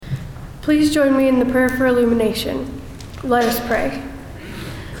Please join me in the prayer for illumination. Let us pray.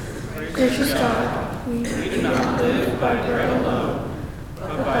 Gracious God, we do not live by bread alone,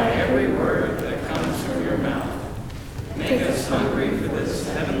 but by every word that comes from your mouth. Make us hungry for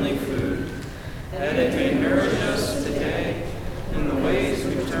this heavenly food, that it may nourish us today in the ways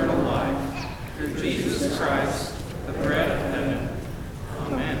of eternal life. Through Jesus Christ, the bread of heaven.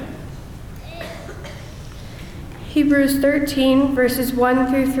 Amen. Hebrews 13, verses 1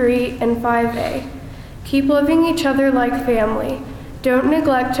 through 3 and 5a. Keep loving each other like family. Don't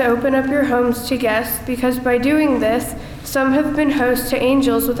neglect to open up your homes to guests, because by doing this, some have been hosts to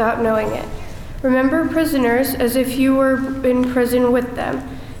angels without knowing it. Remember prisoners as if you were in prison with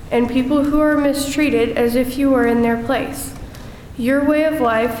them, and people who are mistreated as if you were in their place. Your way of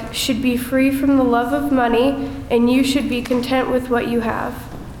life should be free from the love of money, and you should be content with what you have.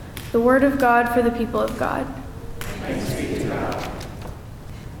 The word of God for the people of God. Thanks be to God.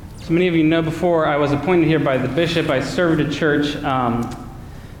 So many of you know, before I was appointed here by the bishop, I served at church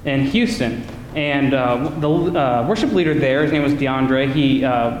in Houston. And the worship leader there, his name was DeAndre, he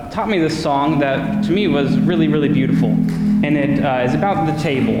taught me this song that to me was really, really beautiful. And it is about the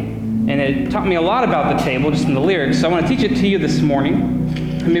table. And it taught me a lot about the table, just from the lyrics. So I want to teach it to you this morning.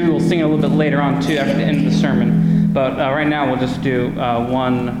 And maybe we'll sing it a little bit later on, too, after the end of the sermon. But right now we'll just do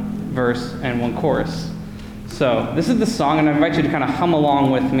one verse and one chorus. So this is the song, and I invite you to kind of hum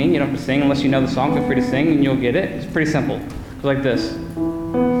along with me. You don't have to sing unless you know the song. Feel free to sing, and you'll get it. It's pretty simple. It goes like this.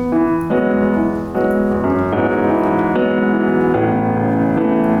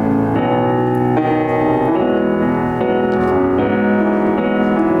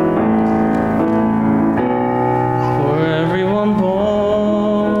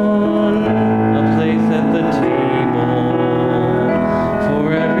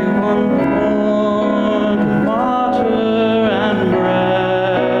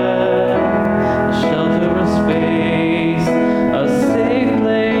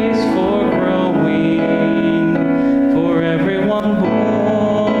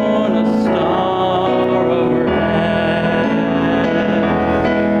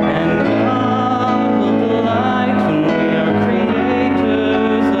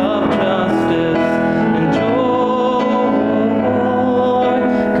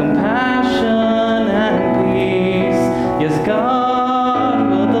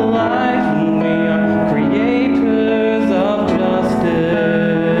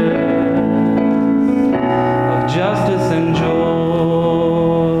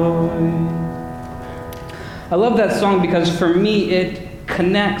 Because for me, it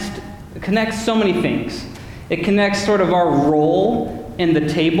connects so many things. It connects sort of our role in the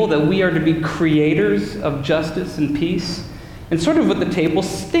table, that we are to be creators of justice and peace, and sort of what the table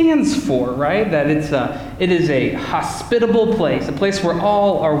stands for, right? That it is a hospitable place, a place where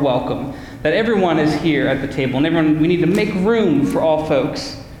all are welcome, that everyone is here at the table, and we need to make room for all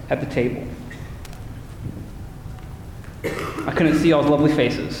folks at the table. I couldn't see all the lovely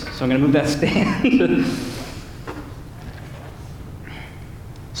faces, so I'm going to move that stand.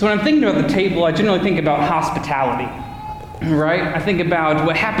 So when I'm thinking about the table, I generally think about hospitality, right? I think about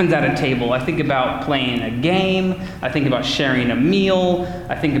what happens at a table. I think about playing a game. I think about sharing a meal.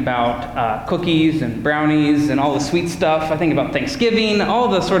 I think about cookies and brownies and all the sweet stuff. I think about Thanksgiving, all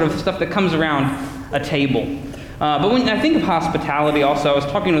the sort of stuff that comes around a table. But when I think of hospitality also, I was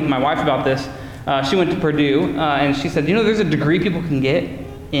talking with my wife about this. She went to Purdue, and she said, there's a degree people can get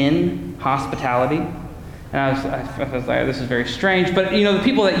in hospitality. And I was like, this is very strange. But, the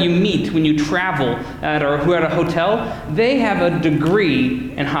people that you meet when you travel or who are at a hotel, they have a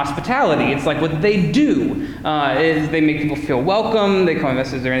degree in hospitality. It's like what they do is they make people feel welcome. They come and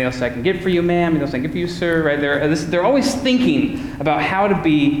say, is there anything else I can get for you, ma'am? Anything else I can get for you, sir? Right? They're always thinking about how to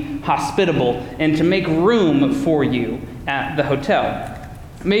be hospitable and to make room for you at the hotel.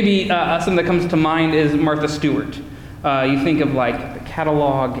 Maybe something that comes to mind is Martha Stewart. You think of like the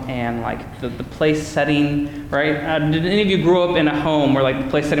catalog and like the place setting, right? Did any of you grow up in a home where like the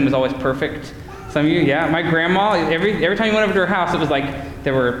place setting was always perfect? Some of you, yeah. My grandma, every time you went over to her house, it was like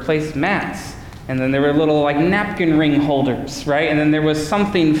there were place mats, and then there were little like napkin ring holders, right? And then there was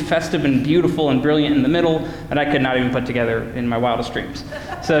something festive and beautiful and brilliant in the middle that I could not even put together in my wildest dreams.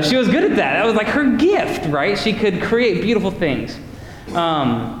 So she was good at that. That was like her gift, right? She could create beautiful things.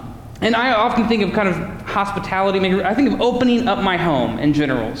 And I often think of kind of hospitality. I think of opening up my home in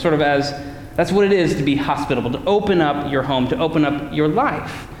general, sort of as that's what it is to be hospitable, to open up your home, to open up your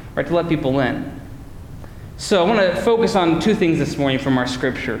life, right? To let people in. So I want to focus on two things this morning from our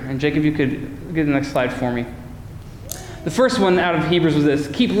scripture. And Jacob, you could get the next slide for me. The first one out of Hebrews was this: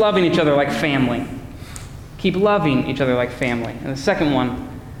 keep loving each other like family. Keep loving each other like family. And the second one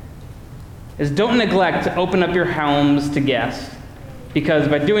is don't neglect to open up your homes to guests, because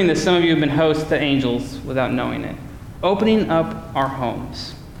by doing this, some of you have been hosts to angels without knowing it. Opening up our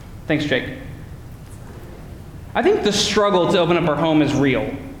homes. Thanks, Jake. I think the struggle to open up our home is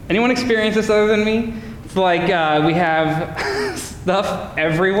real. Anyone experience this other than me? It's like we have stuff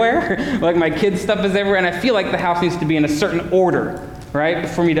everywhere. Like my kids' stuff is everywhere, and I feel like the house needs to be in a certain order, right?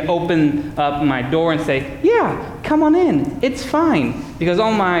 For me to open up my door and say, yeah, come on in, it's fine. Because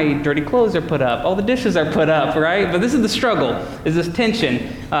all my dirty clothes are put up, all the dishes are put up, right? But this is the struggle, is this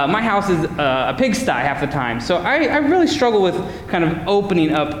tension. My house is a pigsty half the time, so I really struggle with kind of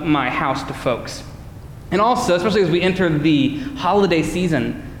opening up my house to folks. And also, especially as we enter the holiday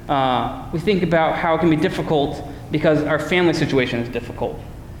season, we think about how it can be difficult because our family situation is difficult.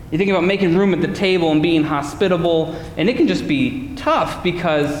 You think about making room at the table and being hospitable, and it can just be tough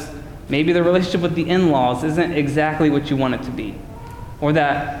because maybe the relationship with the in-laws isn't exactly what you want it to be. Or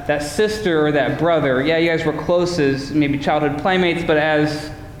that sister or that brother, yeah, you guys were close as maybe childhood playmates, but as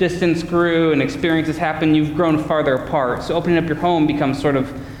distance grew and experiences happened, you've grown farther apart. So opening up your home becomes sort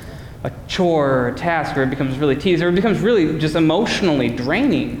of a chore or a task, or it becomes really tedious, or it becomes really just emotionally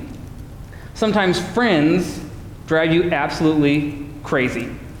draining. Sometimes friends drive you absolutely crazy,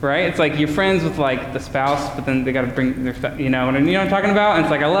 right? It's like you're friends with like the spouse, but then they got to bring their stuff, you know what I'm talking about? And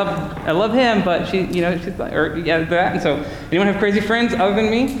it's like I love him, but she's like, or yeah, that. And so, anyone have crazy friends other than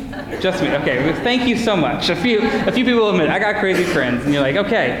me? Just me. Okay. Well, thank you so much. A few people admit I got crazy friends, and you're like,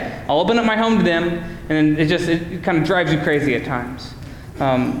 okay, I'll open up my home to them, and then it kind of drives you crazy at times.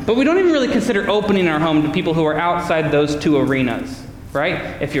 But we don't even really consider opening our home to people who are outside those two arenas,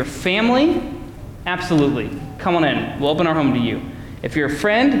 right? If you're family, absolutely, come on in. We'll open our home to you. If you're a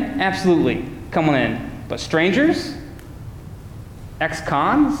friend, absolutely, come on in. But strangers,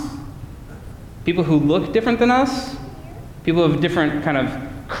 ex-cons, people who look different than us, people of a different kind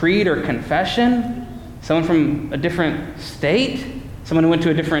of creed or confession, someone from a different state, someone who went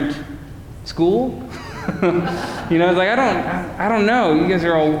to a different school. It's like, I don't know. You guys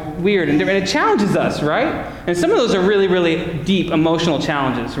are all weird and different. It challenges us, right? And some of those are really, really deep emotional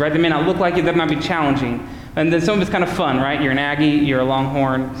challenges, right? They may not look like it, that might be challenging. And then some of it's kind of fun, right? You're an Aggie, you're a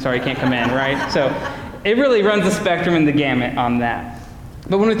Longhorn, sorry, you can't come in, right? So it really runs the spectrum and the gamut on that.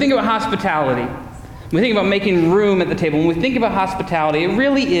 But when we think about hospitality, when we think about making room at the table, when we think about hospitality, it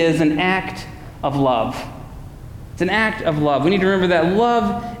really is an act of love. It's an act of love. We need to remember that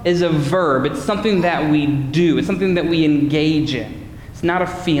love is a verb. It's something that we do. It's something that we engage in. It's not a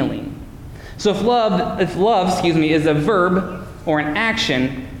feeling. So if love, is a verb or an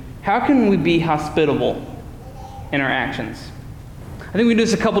action, how can we be hospitable in our actions? I think we do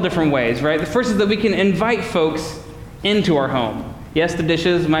this a couple different ways, right? The first is that we can invite folks into our home. Yes, the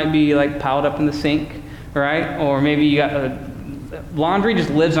dishes might be like piled up in the sink, right? Or maybe you got laundry just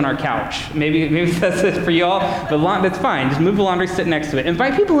lives on our couch. Maybe that's it for y'all, but that's fine. Just move the laundry, sit next to it.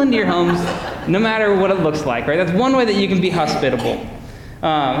 Invite people into your homes, no matter what it looks like, right? That's one way that you can be hospitable.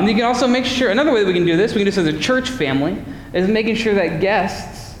 And you can also make sure, another way that we can do this, we can do this as a church family, is making sure that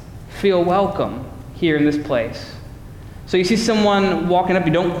guests feel welcome here in this place. So you see someone walking up,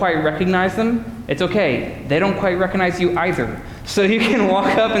 you don't quite recognize them, it's okay. They don't quite recognize you either. So you can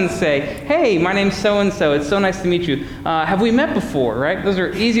walk up and say, hey, my name's so-and-so, it's so nice to meet you. Have we met before, right? Those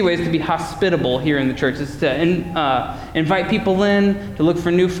are easy ways to be hospitable here in the church. It's to invite people in, to look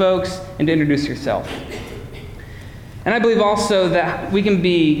for new folks, and to introduce yourself. And I believe also that we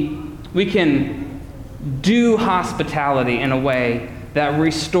can do hospitality in a way that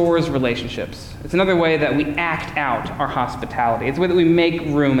restores relationships. It's another way that we act out our hospitality. It's the way that we make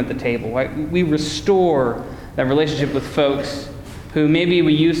room at the table, right? We restore that relationship with folks who maybe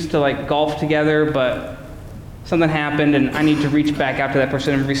we used to like golf together, but something happened and I need to reach back out to that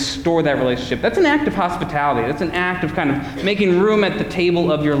person and restore that relationship. That's an act of hospitality. That's an act of kind of making room at the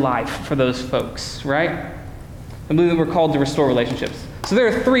table of your life for those folks, right? I believe that we're called to restore relationships. So there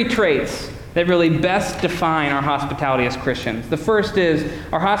are three traits that really best define our hospitality as Christians. The first is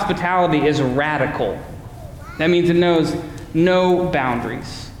our hospitality is radical. That means it knows no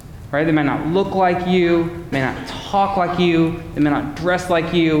boundaries, right? They may not look like you, may not talk like you, they may not dress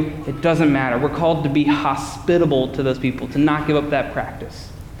like you. It doesn't matter. We're called to be hospitable to those people, to not give up that practice.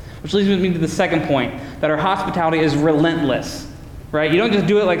 Which leads me to the second point, that our hospitality is relentless, right? You don't just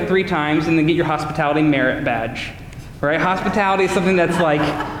do it like 3 times and then get your hospitality merit badge, right? Hospitality is something that's like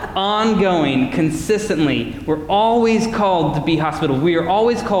ongoing, consistently. We're always called to be hospitable. We are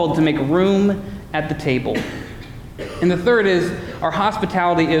always called to make room at the table. And the third is our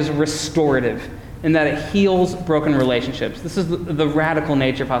hospitality is restorative in that it heals broken relationships. This is the radical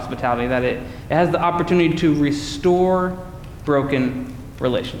nature of hospitality, that it has the opportunity to restore broken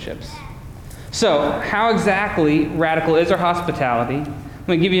relationships. So, how exactly radical is our hospitality? Let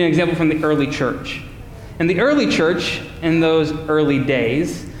me give you an example from the early church. In the early church, in those early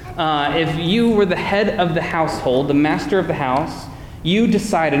days, if you were the head of the household, the master of the house, you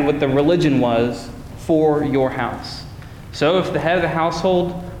decided what the religion was for your house. So if the head of the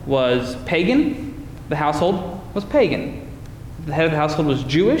household was pagan, the household was pagan. If the head of the household was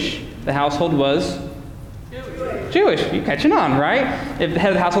Jewish, the household was Jewish. You're catching on, right? If the head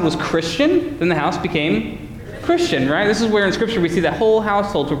of the household was Christian, then the house became Christian, right? This is where in Scripture we see that whole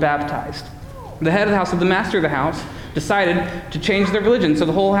households were baptized. The head of the household, the master of the house, decided to change their religion, so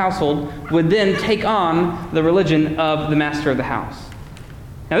the whole household would then take on the religion of the master of the house.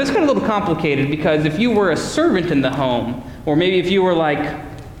 Now this got a little complicated because if you were a servant in the home, or maybe if you were like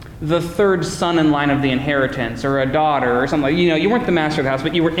the third son in line of the inheritance, or a daughter, or something like, you weren't the master of the house,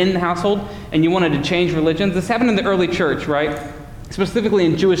 but you were in the household, and you wanted to change religions. This happened in the early church, right? Specifically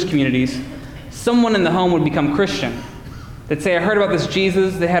in Jewish communities. Someone in the home would become Christian. They'd say, I heard about this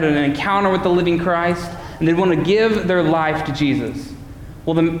Jesus. They had an encounter with the living Christ, and they'd want to give their life to Jesus.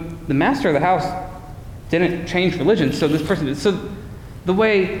 Well, the master of the house didn't change religion, so this person did. So the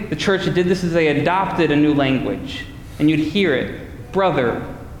way the church did this is they adopted a new language, and you'd hear it, brother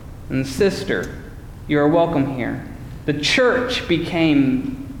and sister, you are welcome here. The church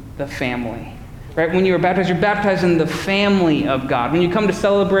became the family. Right? When you are baptized, you're baptized in the family of God. When you come to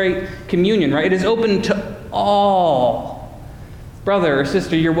celebrate communion, right, it is open to all. Brother or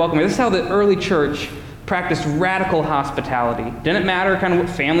sister, you're welcome. This is how the early church practiced radical hospitality. Didn't matter kind of what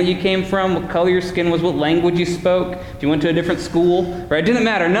family you came from, what color your skin was, what language you spoke, if you went to a different school, right? It didn't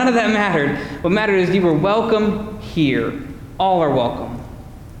matter. None of that mattered. What mattered is you were welcome here. All are welcome.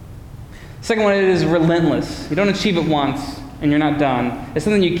 Second one, it is relentless. You don't achieve it once and you're not done. It's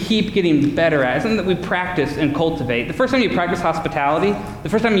something you keep getting better at. It's something that we practice and cultivate. The first time you practice hospitality, the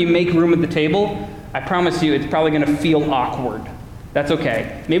first time you make room at the table, I promise you it's probably going to feel awkward. That's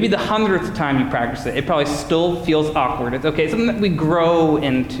okay. Maybe the 100th time you practice it, it probably still feels awkward. It's okay. It's something that we grow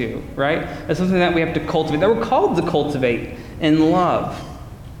into, right? It's something that we have to cultivate, that we're called to cultivate in love.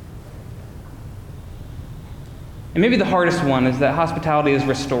 And maybe the hardest one is that hospitality is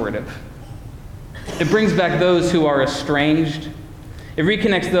restorative. It brings back those who are estranged. It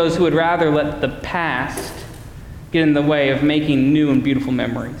reconnects those who would rather let the past get in the way of making new and beautiful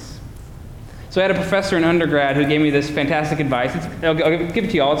memories. So I had a professor in undergrad who gave me this fantastic advice. I'll give it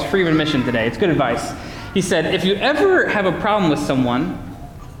to you all. It's free of admission today. It's good advice. He said, if you ever have a problem with someone,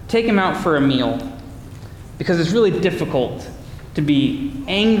 take him out for a meal. Because it's really difficult to be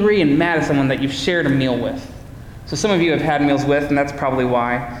angry and mad at someone that you've shared a meal with. So some of you have had meals with, and that's probably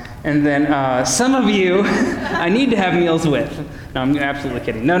why. And then some of you I need to have meals with. No, I'm absolutely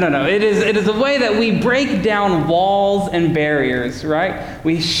kidding. No. It is a way that we break down walls and barriers, right?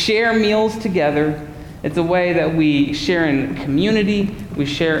 We share meals together. It's a way that we share in community. We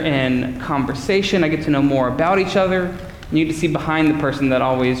share in conversation. I get to know more about each other. And you get to see behind the person that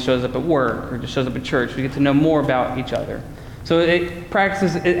always shows up at work or just shows up at church. We get to know more about each other. So it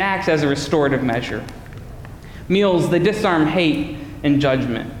acts as a restorative measure. Meals, they disarm hate and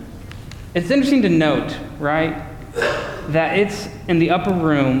judgment. It's interesting to note, right, that it's in the upper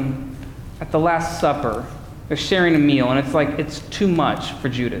room at the Last Supper. They're sharing a meal, and it's like it's too much for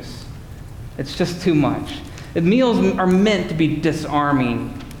Judas. It's just too much. The meals are meant to be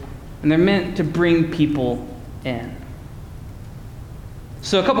disarming, and they're meant to bring people in.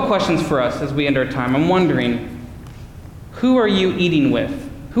 So a couple questions for us as we end our time. I'm wondering, who are you eating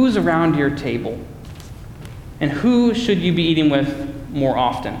with? Who's around your table? And who should you be eating with more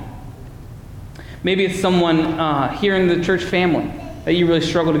often? Maybe it's someone here in the church family that you really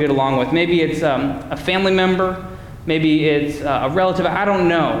struggle to get along with. Maybe it's a family member. Maybe it's a relative. I don't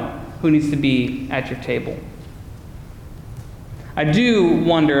know who needs to be at your table. I do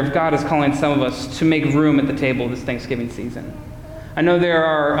wonder if God is calling some of us to make room at the table this Thanksgiving season. I know there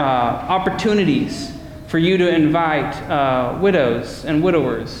are opportunities for you to invite widows and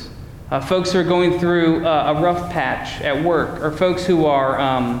widowers, folks who are going through a rough patch at work, or folks who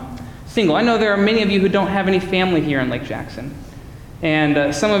are single. I know there are many of you who don't have any family here in Lake Jackson.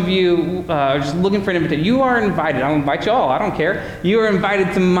 And some of you are just looking for an invitation. You are invited. I'll invite you all. I don't care. You are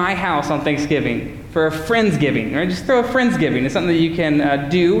invited to my house on Thanksgiving for a Friendsgiving. Or just throw a Friendsgiving. It's something that you can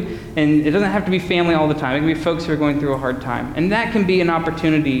do, and it doesn't have to be family all the time. It can be folks who are going through a hard time. And that can be an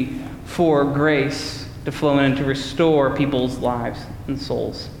opportunity for grace to flow in and to restore people's lives and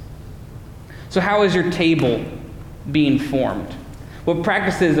souls. So how is your table being formed? What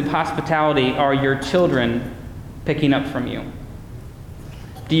practices of hospitality are your children picking up from you?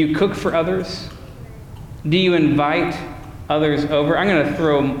 Do you cook for others? Do you invite others over. I'm going to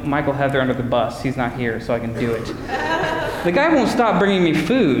throw Michael Heather under the bus. He's not here, so I can do it. The guy won't stop bringing me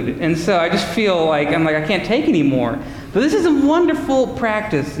food, and so I just feel like I can't take anymore. But this is a wonderful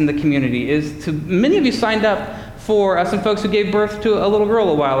practice in the community. Many of you signed up for some folks who gave birth to a little girl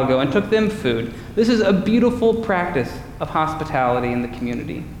a while ago and took them food. This is a beautiful practice of hospitality in the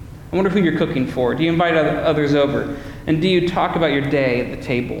community. I wonder who you're cooking for. Do you invite others over? And do you talk about your day at the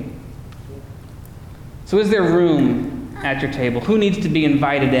table? So is there room at your table? Who needs to be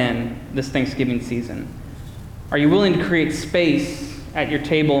invited in this Thanksgiving season? Are you willing to create space at your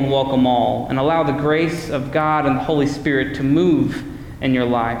table and welcome all and allow the grace of God and the Holy Spirit to move in your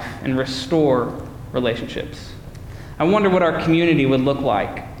life and restore relationships? I wonder what our community would look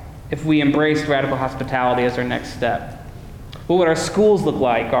like if we embraced radical hospitality as our next step. What would our schools look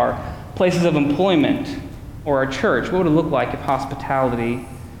like, our places of employment, or our church? What would it look like if hospitality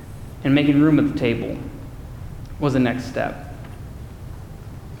and making room at the table was the next step?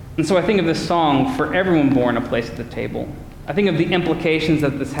 And so I think of this song, For Everyone Born a Place at the Table. I think of the implications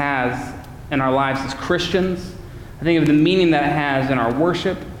that this has in our lives as Christians. I think of the meaning that it has in our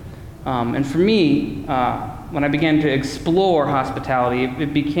worship. And for me, when I began to explore hospitality,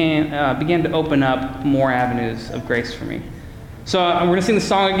 it began to open up more avenues of grace for me. So we're going to sing the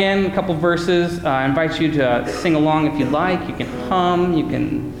song again, a couple verses. I invite you to sing along if you'd like. You can hum, you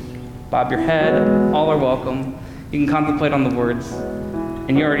can bob your head. All are welcome. You can contemplate on the words.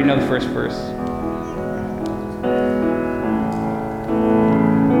 And you already know the first verse.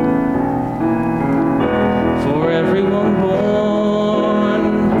 For everyone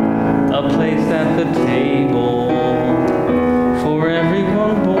born, a place at the table. For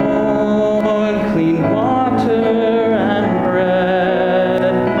everyone born, clean water and bread.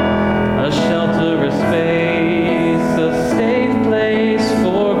 A shelter, a space, a safe place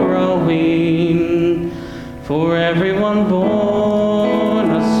for growing. For everyone born,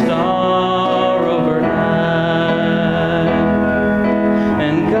 a star overhead.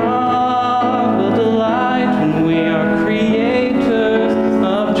 And God will delight when we are creators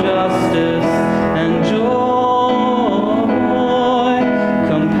of justice and joy,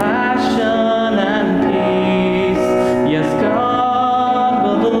 compassion and peace. Yes, God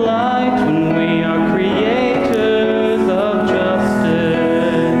will delight when we are creators of justice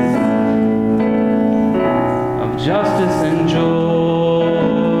and joy.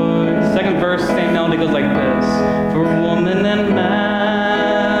 Second verse, same melody goes like this. For woman and man